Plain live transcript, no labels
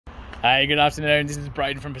Hey, good afternoon. This is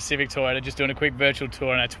Braden from Pacific Toyota, just doing a quick virtual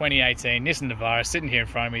tour on our 2018 Nissan Navara, sitting here in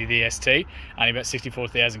front of me, the ST. Only about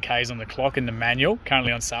 64,000 Ks on the clock in the manual,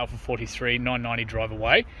 currently on sale for $43,990 drive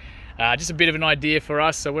away. Just a bit of an idea for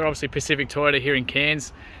us. So we're obviously Pacific Toyota here in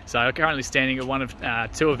Cairns. So we're currently standing at one of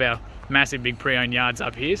two of our massive big pre-owned yards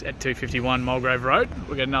up here at 251 Mulgrove Road.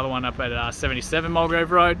 We've got another one up at 77 Mulgrove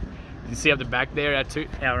Road. You can see up the back there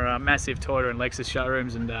our massive Toyota and Lexus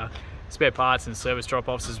showrooms and spare parts and service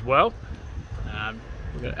drop-offs as well.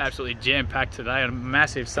 We've got absolutely jam-packed today on a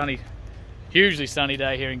massive sunny, hugely sunny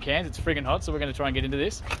day here in Cairns. It's friggin' hot, so we're going to try and get into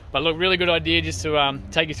this. But look, really good idea just to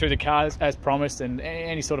take you through the cars as promised, and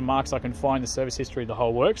any sort of marks I can find, the service history, the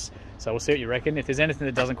whole works. So we'll see what you reckon. If there's anything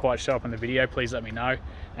that doesn't quite show up on the video, please let me know,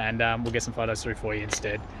 and we'll get some photos through for you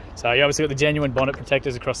instead. So you obviously got the genuine bonnet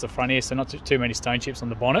protectors across the front here, so not too many stone chips on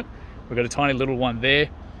the bonnet. We've got a tiny little one there.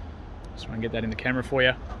 Just want to get that in the camera for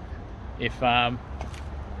you.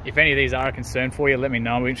 If any of these are a concern for you, let me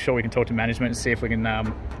know. We're sure we can talk to management and see if we can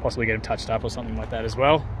possibly get them touched up or something like that as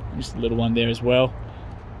well. And just a little one there as well,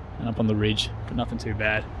 and up on the ridge, but nothing too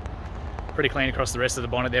bad. Pretty clean across the rest of the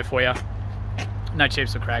bonnet there for you. No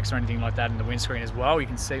chips or cracks or anything like that in the windscreen as well. You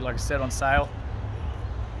can see, like I said, on sale.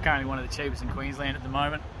 Currently one of the cheapest in Queensland at the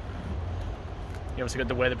moment. You obviously got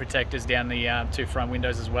the weather protectors down the two front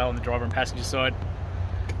windows as well on the driver and passenger side.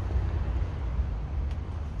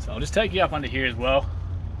 So I'll just take you up under here as well,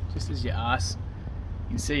 just as you ask. You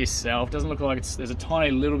can see yourself, doesn't look like there's a tiny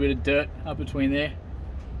little bit of dirt up between there,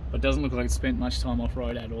 but it doesn't look like it's spent much time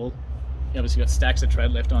off-road at all. You obviously got stacks of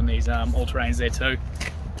tread left on these all-terrains there too,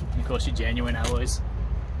 and of course your genuine alloys.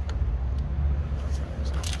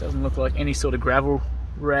 So it doesn't look like any sort of gravel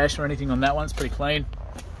rash or anything on that one. It's pretty clean.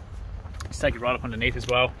 Just take it right up underneath as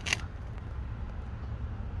well.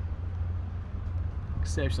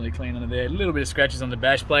 Exceptionally clean under there. A little bit of scratches on the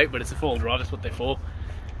bash plate, but it's a four-wheel drive, that's what they're for.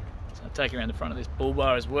 So I'll take you around the front of this bull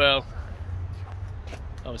bar as well.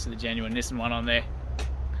 Obviously the genuine Nissan one on there.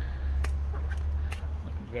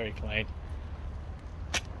 Looking very clean.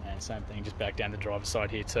 And same thing, just back down the driver's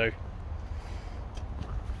side here too.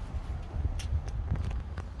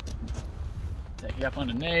 Take you up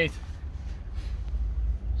underneath.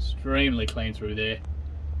 Extremely clean through there.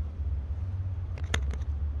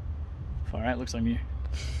 Far out, looks like new.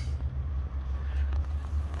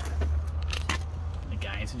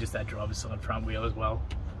 Again, so just that driver's side front wheel as well.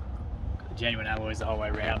 Got the genuine alloys the whole way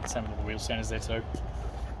around, same with all the wheel centers there too.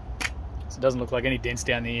 So it doesn't look like any dents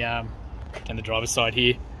down the driver's side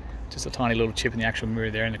here. Just a tiny little chip in the actual mirror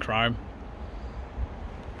there in the chrome.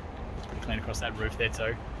 It's pretty clean across that roof there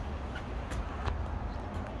too.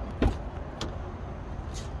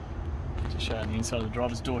 Just showing the inside of the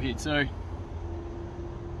driver's door here too.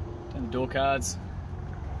 And the door cards.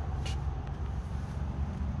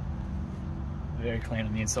 Very clean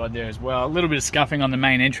on the inside there as well. A little bit of scuffing on the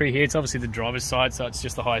main entry here. It's obviously the driver's side, so it's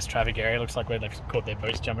just the highest traffic area. Looks like where they've caught their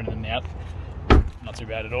boots jumping in and out. Not too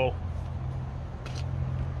bad at all.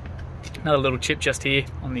 Another little chip just here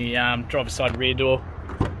on the driver's side rear door,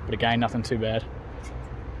 but again, nothing too bad.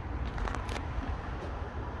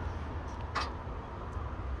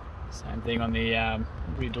 Same thing on the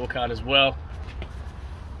rear door card as well.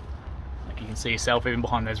 You can see yourself even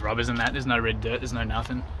behind those rubbers and that. There's no red dirt, there's no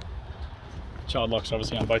nothing. Child locks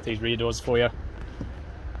obviously on both these rear doors for you.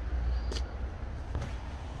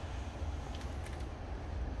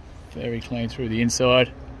 Very clean through the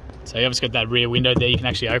inside. So you obviously got that rear window there. You can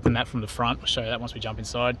actually open that from the front. I'll show you that once we jump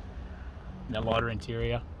inside. And that lighter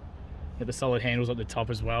interior. You got the solid handles at the top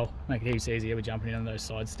as well. Make it heaps easier with jumping in on those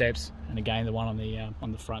side steps. And again, the one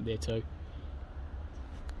on the front there too.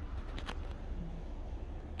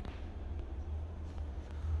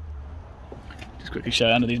 Quickly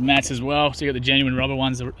show under these mats as well. So you got the genuine rubber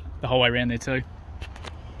ones the whole way around there too.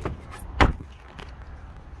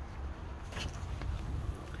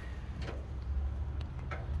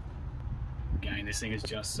 Again, this thing is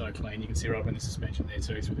just so clean. You can see right up in the suspension there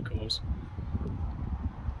too through the coils.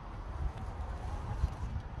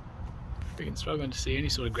 Freaking struggling to see any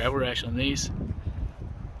sort of gravel rash on these.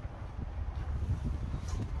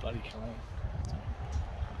 Bloody clean.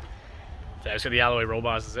 So it's got the alloy roll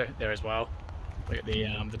bars there as well. Look at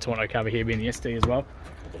the tonneau cover here being the ST as well.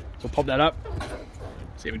 So we'll pop that up.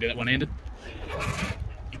 See if we can do that one-handed.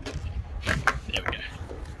 There we go.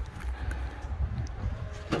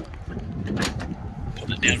 Pop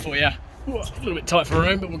that down for you. Ooh, a little bit tight for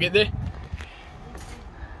room, but we'll get there.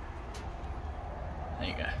 There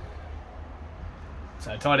you go.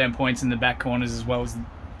 So tie down points in the back corners as well as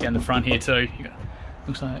down the front here too.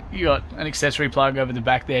 Looks like you got an accessory plug over the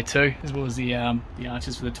back there too, as well as the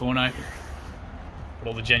arches for the tonneau. Got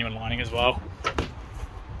all the genuine lining as well.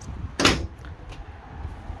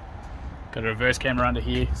 Got a reverse camera under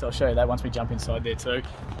here, so I'll show you that once we jump inside there too.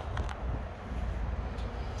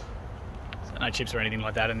 So no chips or anything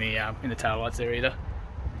like that in the tail lights there either.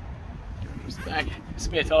 Back,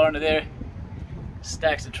 spare tyre under there.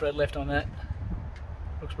 Stacks of tread left on that.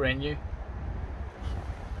 Looks brand new.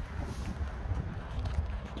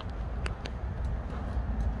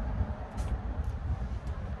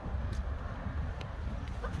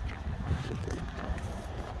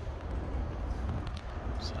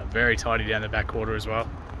 So very tidy down the back quarter as well.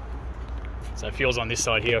 So fuel's on this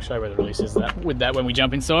side here. I'll show you where the release is with that when we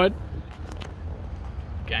jump inside.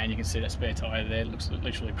 Again, you can see that spare tyre there. It looks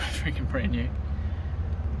literally freaking brand new.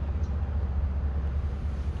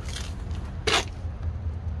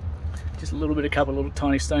 Just a little bit, a couple of little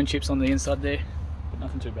tiny stone chips on the inside there, but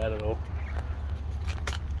nothing too bad at all.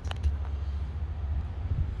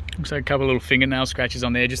 Looks like a couple of little fingernail scratches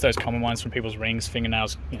on there, just those common ones from people's rings,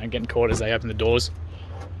 fingernails, you know, getting caught as they open the doors.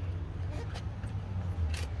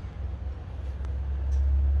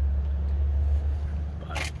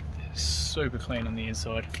 But super clean on the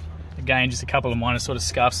inside. Again, just a couple of minor sort of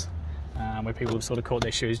scuffs where people have sort of caught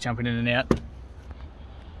their shoes jumping in and out.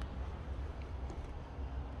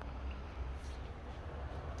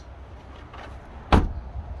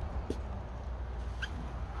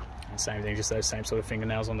 Same thing, just those same sort of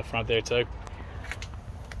fingernails on the front there too.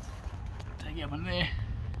 Take you up on there.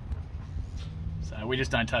 So we just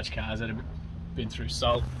don't touch cars that have been through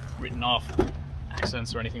salt, written off,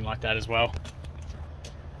 accidents or anything like that as well.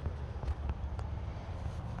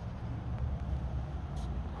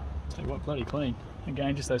 Tell you what, bloody clean.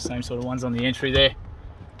 Again, just those same sort of ones on the entry there.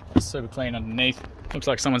 Super clean underneath. Looks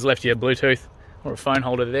like someone's left you a Bluetooth or a phone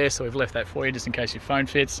holder there, so we've left that for you just in case your phone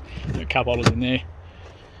fits. Got cup holders in there.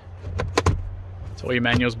 So all your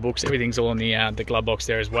manuals, books, everything's all in the glove box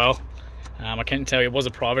there as well. I can tell you it was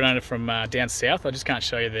a private owner from down south. I just can't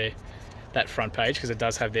show you that front page because it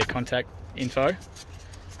does have their contact info.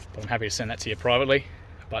 But I'm happy to send that to you privately.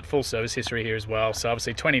 But full service history here as well. So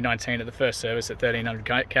obviously 2019 at the first service at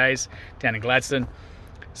 1300 Ks down in Gladstone.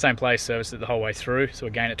 Same place, serviced it the whole way through. So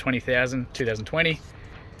again at 20,000, 2020.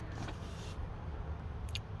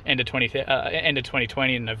 End of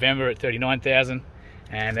 2020 in November at 39,000.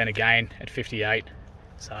 And then again at 58,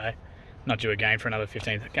 so not due again for another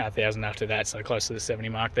 15,000 after that, so close to the 70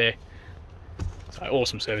 mark there. So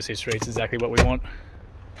awesome service history, it's exactly what we want.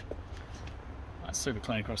 That's super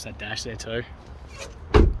clean across that dash there too.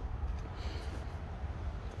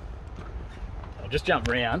 I'll just jump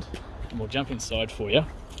round and we'll jump inside for you.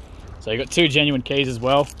 So you've got two genuine keys as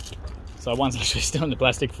well. So one's actually still in the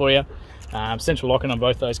plastic for you. Central locking on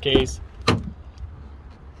both those keys.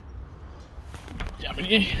 Jump in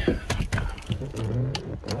here.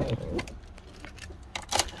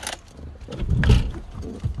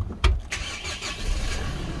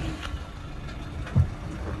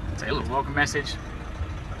 It's a little welcome message.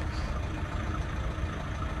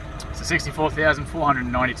 So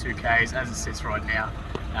 64,492 Ks as it sits right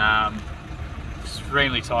now.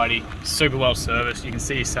 Extremely tidy, super well serviced. You can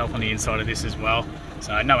see yourself on the inside of this as well.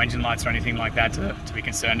 So no engine lights or anything like that to be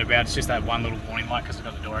concerned about. It's just that one little warning light because we've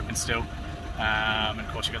got the door open still. And of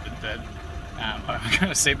course you've got the I haven't got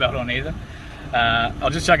a seatbelt on either.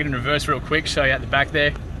 I'll just chuck it in reverse real quick, show you at the back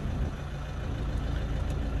there.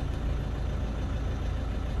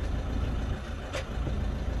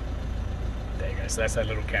 There you go, so that's that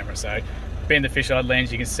little camera. So being the fisheye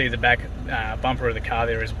lens, you can see the back bumper of the car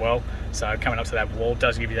there as well. So coming up to that wall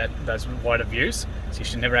does give you those wider views. So you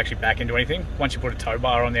should never actually back into anything. Once you put a tow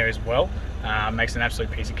bar on there as well, makes an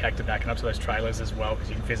absolute piece of cake to backing up to those trailers as well, because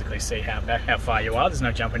you can physically see how far you are. There's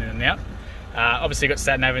no jumping in and out. Obviously you've got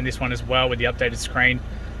sat nav in this one as well with the updated screen.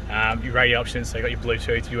 Your radio options, so you've got your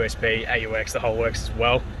Bluetooth, USB, AUX, the whole works as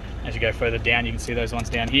well. As you go further down, you can see those ones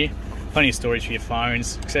down here. Plenty of storage for your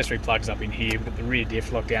phones, accessory plugs up in here. We've got the rear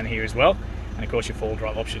diff lock down here as well. And of course your four-wheel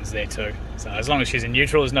drive options there too. So as long as she's in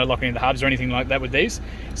neutral, there's no locking in the hubs or anything like that with these.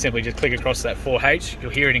 Simply just click across that 4H,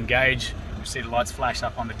 you'll hear it engage. You'll see the lights flash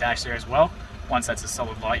up on the dash there as well. Once that's a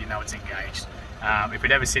solid light, you know it's engaged. If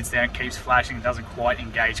it ever sits there and keeps flashing and doesn't quite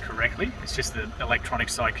engage correctly, it's just the electronic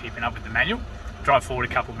side keeping up with the manual. Drive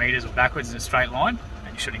forward a couple of meters or backwards in a straight line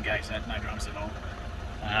and you should engage that, no dramas at all.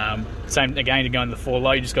 Same again to go into the 4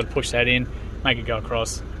 low, you just got to push that in, make it go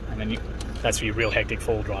across, and then that's for your real hectic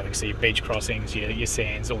fall driving, so your beach crossings, your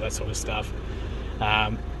sands, all that sort of stuff.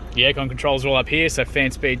 The aircon controls are all up here, so fan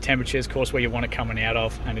speed, temperatures, of course where you want it coming out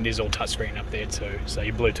of, and it is all touchscreen up there too. So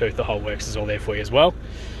your Bluetooth, the whole works is all there for you as well.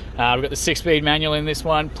 We've got the 6-speed manual in this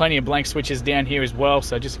one, plenty of blank switches down here as well,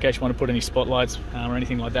 so just in case you want to put any spotlights or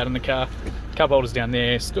anything like that on the car. Cup holders down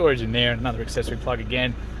there, storage in there, another accessory plug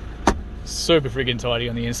again. Super friggin' tidy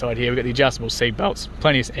on the inside here. We've got the adjustable seat belts,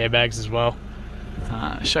 plenty of airbags as well.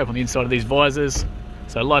 Show up on the inside of these visors.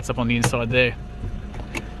 So it lights up on the inside there.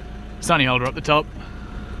 Sunny holder up the top.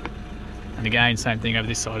 And again, same thing over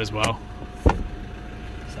this side as well.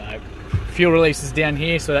 So fuel releases down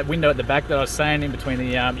here. So that window at the back that I was saying in between the,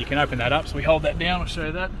 you can open that up. So we hold that down, I'll show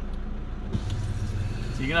you that.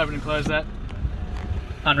 So you can open and close that.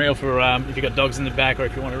 Unreal for if you've got dogs in the back, or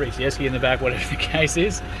if you want to reach the esky in the back, whatever the case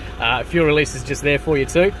is. Fuel release is just there for you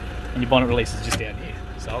too, and your bonnet release is just down here.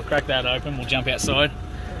 So I'll crack that open, we'll jump outside,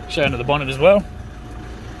 show under the bonnet as well.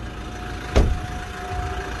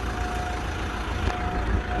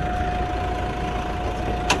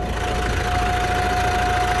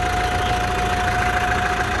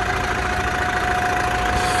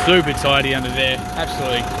 Super tidy under there,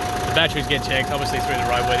 absolutely. The batteries get checked, obviously through the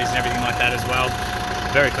roadworthies and everything like that as well.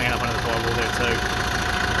 Very clean up under the firewall there too.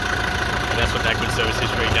 But that's what that good service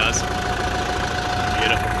history does.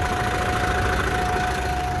 Beautiful.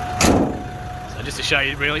 So just to show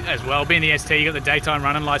you really as well, being the ST, you've got the daytime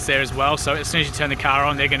running lights there as well. So as soon as you turn the car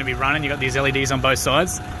on, they're going to be running. You've got these LEDs on both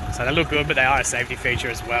sides. So they look good, but they are a safety feature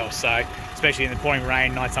as well. So especially in the pouring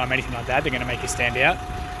rain, nighttime, anything like that, they're going to make you stand out.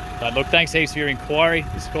 But look, thanks heaps for your inquiry.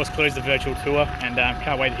 This of course concludes the virtual tour, and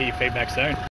can't wait to hear your feedback soon.